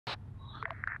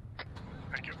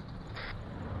Thank you.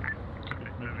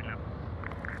 Okay, moving up.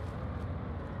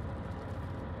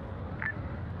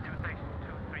 2 station,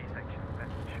 2-3 section,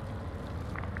 message.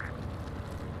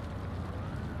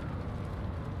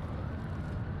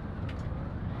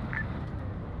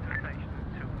 2 station,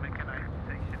 2 mechanized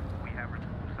station. We have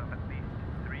reports of at least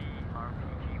 3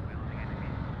 RPG wielding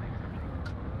enemies next object.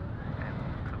 And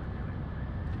close to it.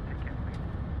 Take care, please.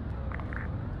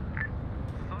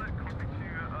 Solid copy to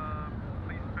you.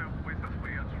 Please bear with us. We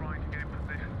are trying to get in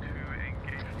position to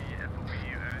engage the FOB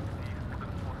and the other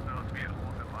forces. We should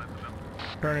also find them.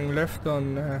 Turning left on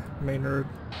main road.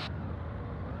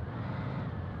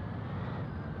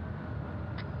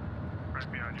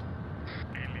 Right behind you.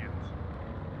 Aliens.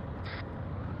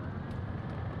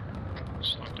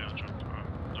 Slow down, John.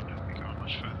 I'm not going to be going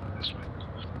much further this way.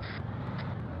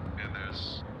 Yeah,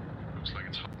 there's... looks like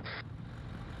it's...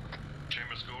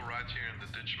 Chambers, go right here in the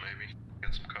ditch maybe.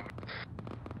 Get some cover.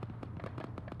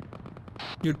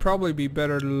 You'd probably be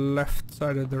better left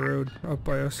side of the road, up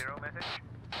by us. 0 message.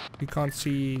 You can't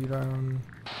see Yeah,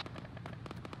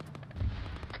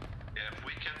 if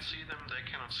we can see them, they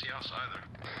cannot see us either.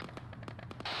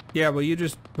 Yeah, but you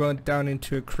just went down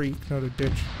into a creek, not a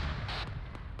ditch.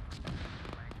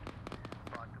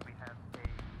 But we have a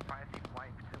fire team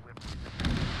wiped.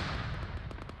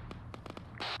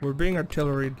 We're being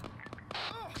artilleried.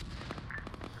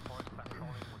 Reports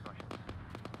patrolling with Russians.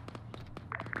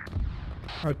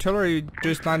 Artillery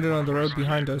just landed on the road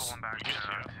behind us. And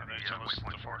they tell us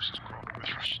the force is crawling with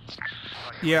Russians.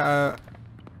 Yeah,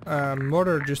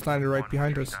 mortar just landed right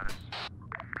behind us.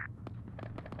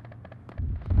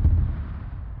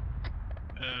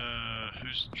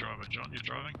 Who's the driver? John, you're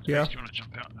driving? Yeah. Do you want to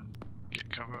jump out and get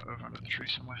cover over under the tree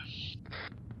somewhere?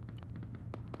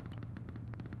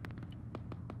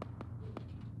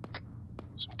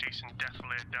 Some decent death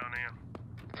laid down here.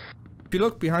 If you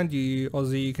look behind you,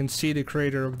 Ozzy, you can see the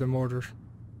crater of the mortar.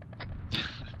 1-0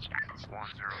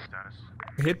 status.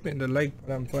 It hit me in the leg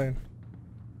when I'm playing.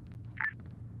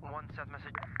 1 set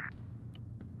message.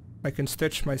 I can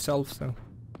stitch myself, so.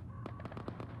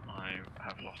 I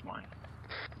have lost mine.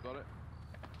 Got it.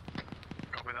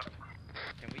 Copy that.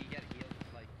 Can we get healed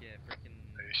like freaking?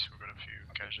 Nice, we've got a few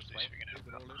casualties we can help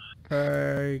with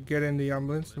that. Get in the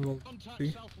ambulance and we'll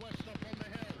see. Southwest up on the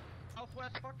hill.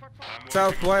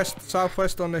 Southwest, fuck.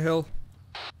 Southwest on the hill.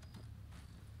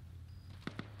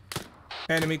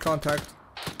 Enemy contact.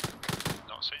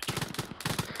 Not seeing you.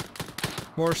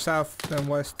 More south than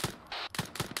west.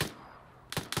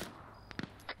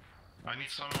 I need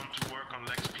someone to work on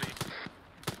legs, please.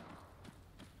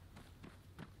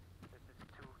 This is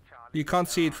 2 Charlie. You can't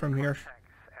see it from here. Contacts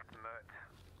at Mert.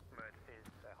 Mert is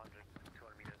 100,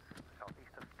 200 meters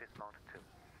southeast of dismounted 2.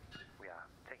 We are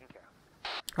taking care.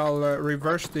 I'll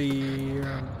reverse the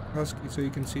husky so you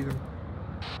can see them.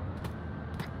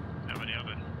 How many of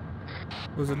it?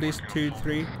 There's at least 2,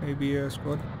 3, maybe a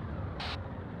squad.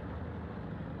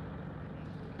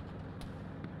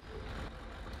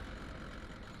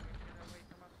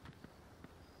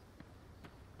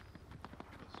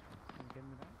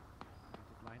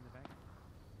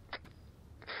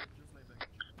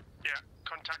 Yeah,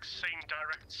 contacts seen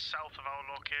direct south of our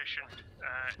location,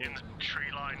 in the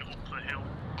tree line up the hill,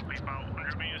 probably about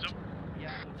 100 meters up.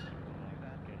 Yeah, like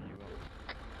that. Okay, you will.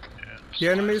 Yeah, The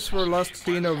enemies were last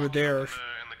seen over there. In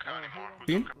the car anymore.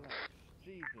 Seen?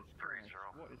 Jesus Christ,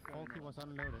 what is going Faulty on? was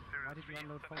unloaded. Why did you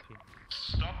unload Faulty?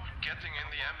 Stop getting in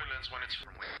the ambulance when it's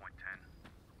from Waypoint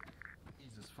 10.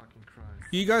 Jesus fucking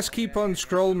Christ. You guys keep on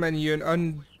scroll menu and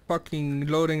unfucking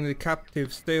loading the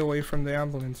captive. Stay away from the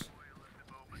ambulance.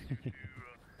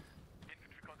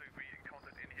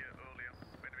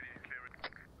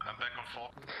 I'm back on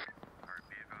fault.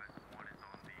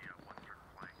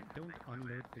 Don't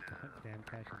unload the damn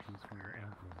casualties from your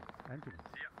ambulance.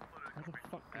 How the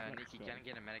fuck does that Nikki, go? can I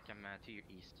get a medic? I'm to your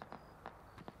east.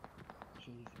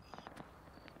 Jesus.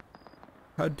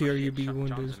 How dare you Shit, be John's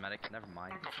wounded? a medic, never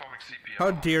mind. I'm performing CPR.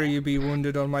 How dare you be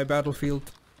wounded on my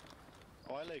battlefield?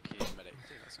 Oh, I low-key medic. I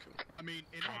think that's cool. I mean,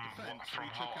 in our defense, From we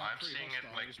how took out I'm 3 seeing it,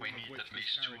 hostiles, like we one of need which at was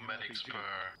least 2 carrying an medics RPG.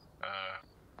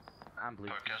 I'm blue.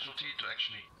 per casualty to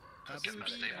actually get them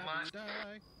stabilized.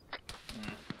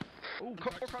 Oh, more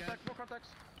contacts, more contacts.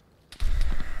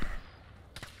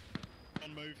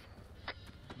 On move.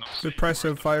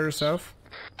 Suppressive fire yourself.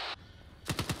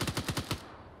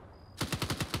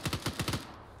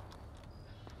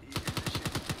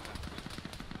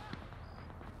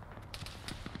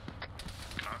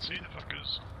 Can't see the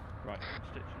fuckers. Right, I'm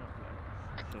stitching up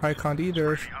legs. I can't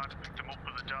either. Pretty hard to pick them up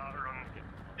with the data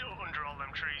under all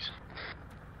them trees.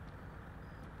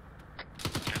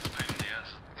 It's a pain in the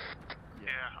ass. Yeah,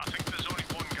 I think there's only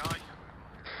one guy.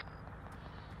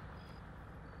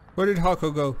 Where did Hako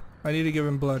go? I need to give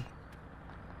him blood.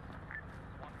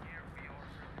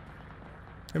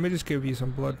 Let me just give you some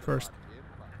blood first.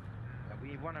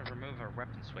 We want to remove our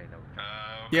weapon sway though.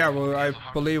 Yeah, well, I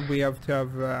believe we have to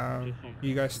have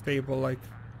you guys stable, like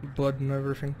blood and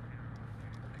everything.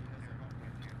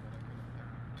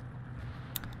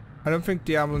 I don't think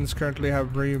the ambulance currently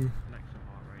have room.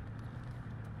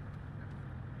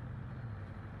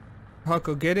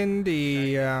 Hako, get in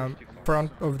the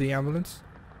front of the ambulance.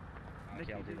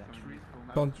 Okay, I'll do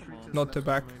that. Don't, not the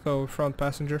back, so front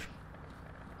passenger.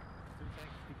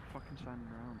 Fucking standing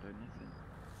around doing nothing.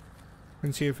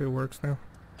 And see if it works now.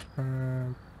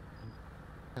 Can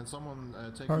someone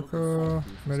take a look at Hako, fault,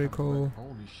 please? medical.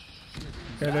 Holy shit.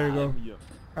 Yeah, there you go.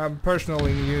 I'm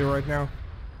personaling you right now.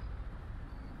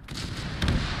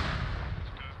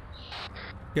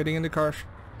 Getting in the car.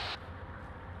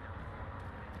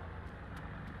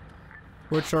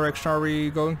 Which direction are we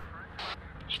going?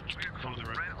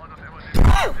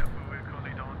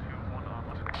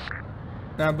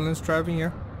 Ambulance driving,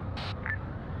 yeah.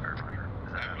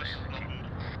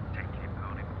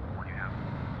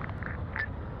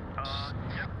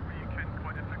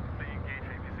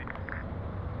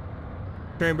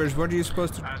 Chambers, when are you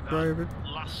supposed to drive it?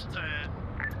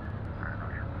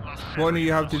 When do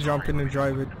you have to jump in and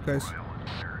drive it, guys? To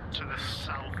the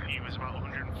south, he was about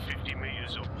 150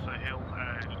 meters up the hill.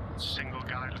 Single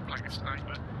guy, looked like a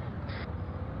sniper.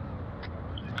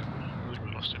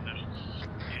 We lost him then.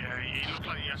 Yeah, he looked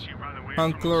like he actually ran away.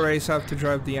 Uncle or Ace have to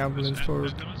drive the ambulance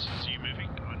forward. Are you moving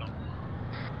or not?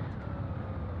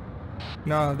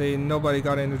 No, nobody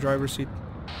got in the driver's seat.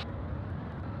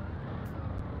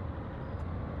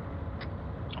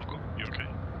 Uncle, you okay?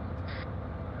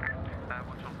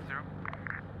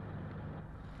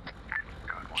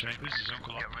 Chambers, is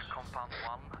Uncle up? Compound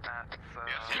 1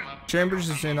 at Chambers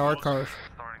is in our car.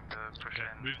 starting to push in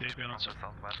Move the ambulance.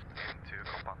 southwest into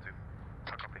compound 2.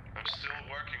 Copy. I'm still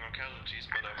working on casualties,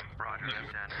 but Roger.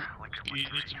 You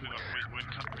need to move up with wind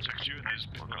can't protect you, and there's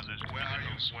one of those where are you?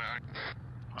 vehicles Where are you?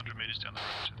 100 meters down the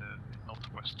road to the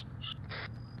northwest.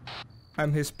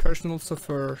 I'm his personal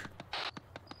chauffeur.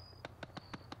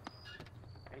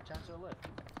 Any chance of a lift?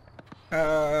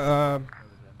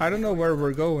 I don't know where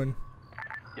we're going.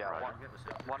 Yeah,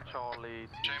 one Charlie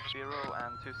to 0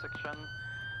 and 2 section.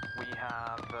 We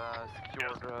have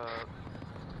secured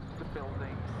the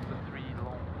buildings, the 3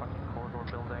 long fucking corridor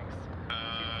buildings.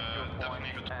 Point,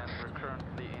 and we're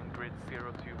currently in grid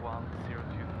 021,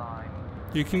 029.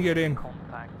 You can get in.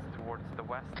 Contacts towards the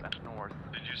west and north.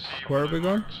 Did you see Where are we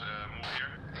going? move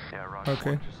here? Yeah, right.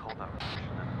 Okay. Just hold that position.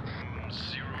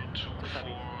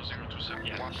 024, 027.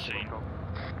 Yeah, seen.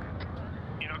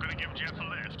 You're not going to give Jeff a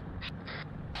lift?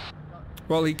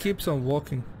 Well, he keeps on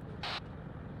walking.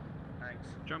 Thanks.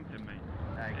 Jump in, mate.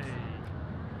 Thanks.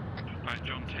 Right,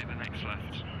 John, take the next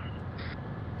left.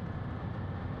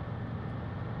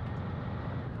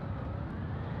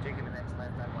 Taking the next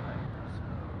left, I'm 100.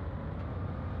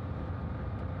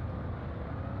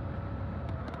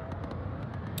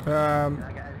 Can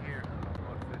I get out of here?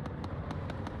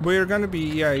 We're gonna be,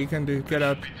 yeah, you can do, get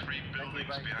out. There should be 3 buildings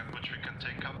behind which we can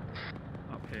take cover.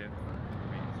 Up here.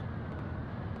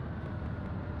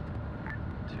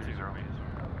 2-0.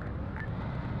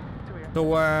 So,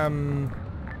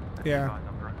 yeah.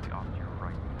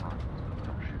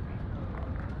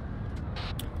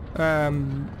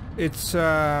 It's,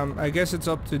 I guess it's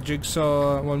up to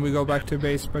Jigsaw when we go back to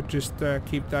base, but just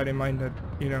keep that in mind that,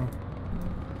 you know,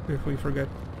 if we forget.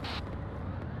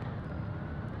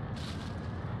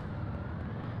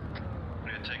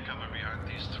 We take cover behind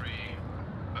these 3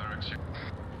 barracks here.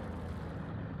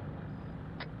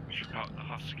 We should park the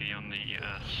Husky on the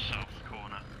south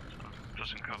corner, so it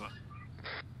doesn't cover.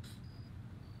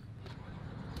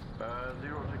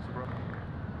 0 Jigsaw, bro.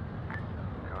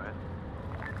 Go ahead.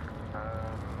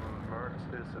 Mert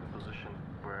is in position.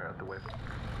 We're at the waypoint.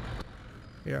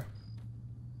 Yeah.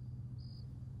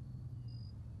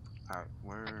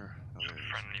 Where?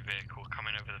 Friendly vehicle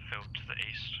coming over the field to the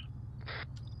east.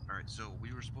 Alright, so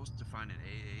we were supposed to find an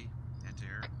AA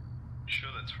anti-air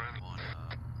Sure, that's friendly. on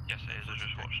Yes, it is. I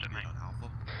just watched it, mate. on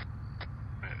Alpha.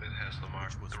 It has the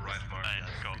mark, Which was the right mark.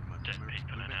 It's got dead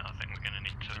people in it. I think we're going to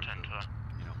need to attend to that.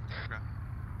 You know, aircraft.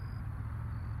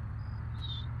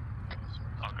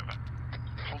 I'll go back.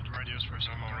 Hold the radios for a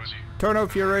second. I'm already. Turn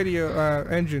off your radio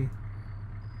engine.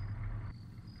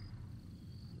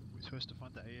 We're supposed to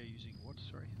find the AA using what?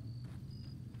 Sorry.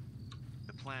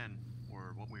 The plan,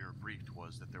 or what we were briefed,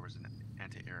 was that there was an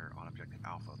anti-air on Objective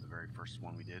Alpha, the very first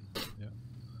one we did. Yeah.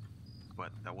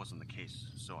 But that wasn't the case,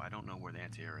 so I don't know where the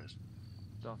anti-air is.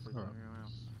 Alright.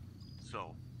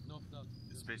 So,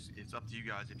 It's basically, it's up to you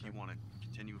guys if you want to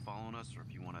continue following us or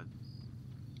if you want to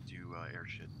do air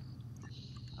shit.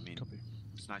 I mean,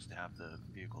 it's nice to have the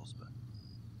vehicles, but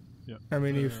yeah. I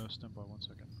mean, if stand by 1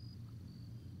 second.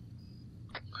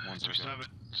 So we still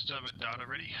have it data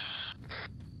ready.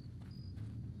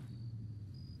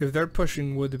 if they're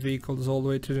pushing with the vehicles all the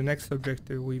way to the next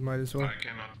objective, we might as well. I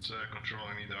cannot control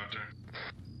any data.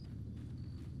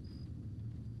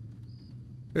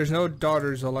 There's no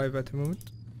daughters alive at the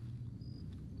moment.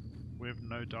 We have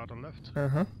no data left.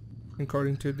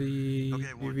 According to the okay,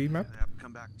 UV map. They have to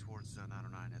come back towards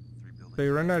 909 at 3 buildings. They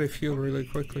run out of fuel really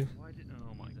quickly. Why did?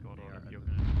 Oh my god!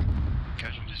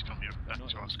 Casualties coming up back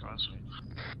to us, guys.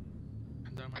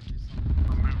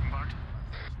 I'm moving back.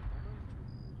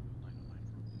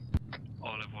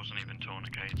 Olive wasn't even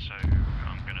tourniqueted, so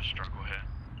I'm gonna struggle here.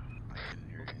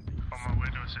 On my way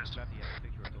to assist.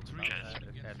 Cheers.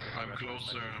 I'm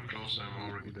closer, I'm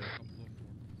already there.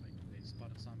 They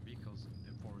spotted some vehicles in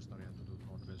the forest area to the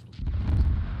northwest.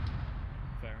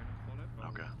 Fair enough,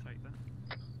 Olive. Okay. Take that.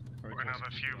 We're gonna have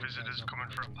a few visitors coming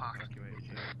for a pack.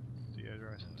 The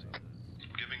address and stuff.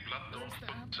 Giving blood, don't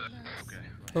put... Okay.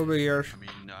 Over here. I mean,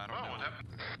 I don't know. what happened?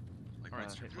 Like, Alright,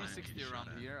 what's your plan? 360 around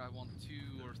here. I want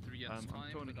 2 or 3 at a I'm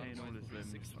time. tourniqueting all his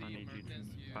limbs. I need you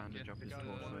to bandage up his One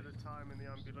torso. at a time in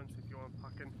the ambulance if you want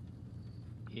packing.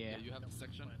 Yeah, you have the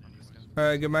section. I'm just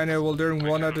gonna... Gemini, we're doing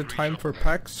one at a time for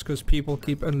packs, because people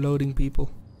keep unloading people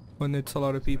when it's a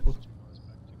lot of people.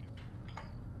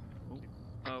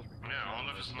 Oh. Yeah,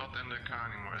 Olive is not in the car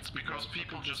anymore. It's because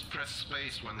people just press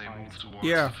space when they move towards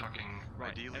Yeah. the fucking...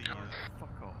 Right, Ideally, everyone,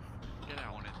 fuck off. Get I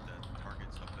out. wanted the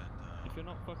targets up at If you're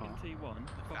not fucking T1,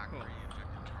 the fuck factory, off.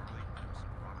 objective Charlie. There's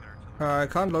some rocket artillery. I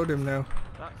can't load him now.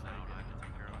 That's how you I can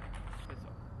take care of it. piss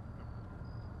off.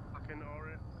 Packing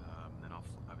Ori. Then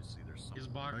obviously there's some... He's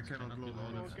barked. I cannot load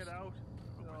Don't Olive. get out.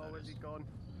 Oh, where's he gone?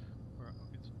 Alright,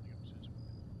 I'll get something upstairs.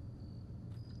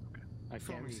 I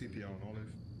Throwing can't. CPR on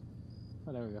Olive.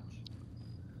 Oh, there we go.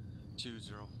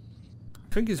 2-0.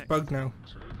 I think he's bugged now.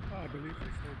 I believe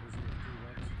he's still busy with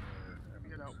 2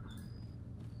 Get out.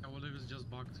 Olive is just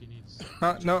bugged. He needs.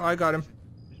 No, I got him.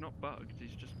 He's not bugged,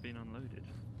 he's just been unloaded.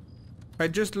 I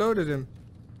just loaded him.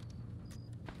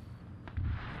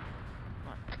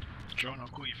 John, I'll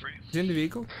call you free. He's in the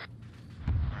vehicle.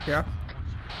 Yeah.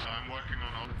 I'm working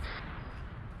on Olive.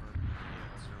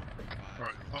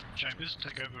 Right, Pop Chambers,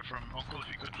 take over from Uncle if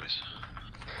you could, please.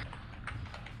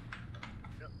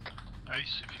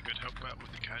 Ace, if you could help out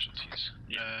with the casualties.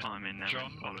 Yeah, I'm in there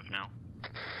John, with Olive now.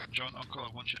 John, Uncle,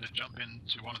 I want you to jump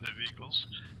into one of their vehicles,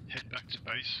 head back to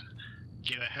base,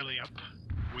 get a heli up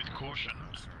with caution,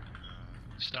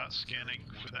 start scanning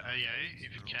for the AA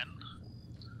if you can.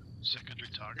 Secondary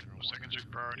target, or secondary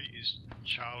priority is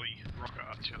Charlie Rocket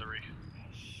Artillery.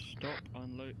 Stop,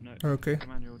 unload, no. Okay.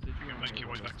 Emmanuel, did you You can make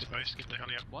your way back to base, get the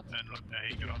heli up, and look, there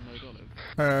you Did you go. unload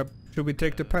Olive? Should we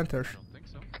take the Panthers? I don't think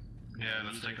so. Yeah,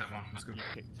 let's take that one. Let's go. You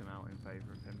kicked him out in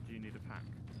favour of him. Do you need a pack?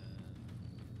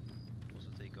 Also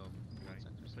take off.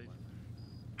 Okay,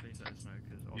 please let us know,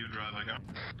 because... You drive, I go.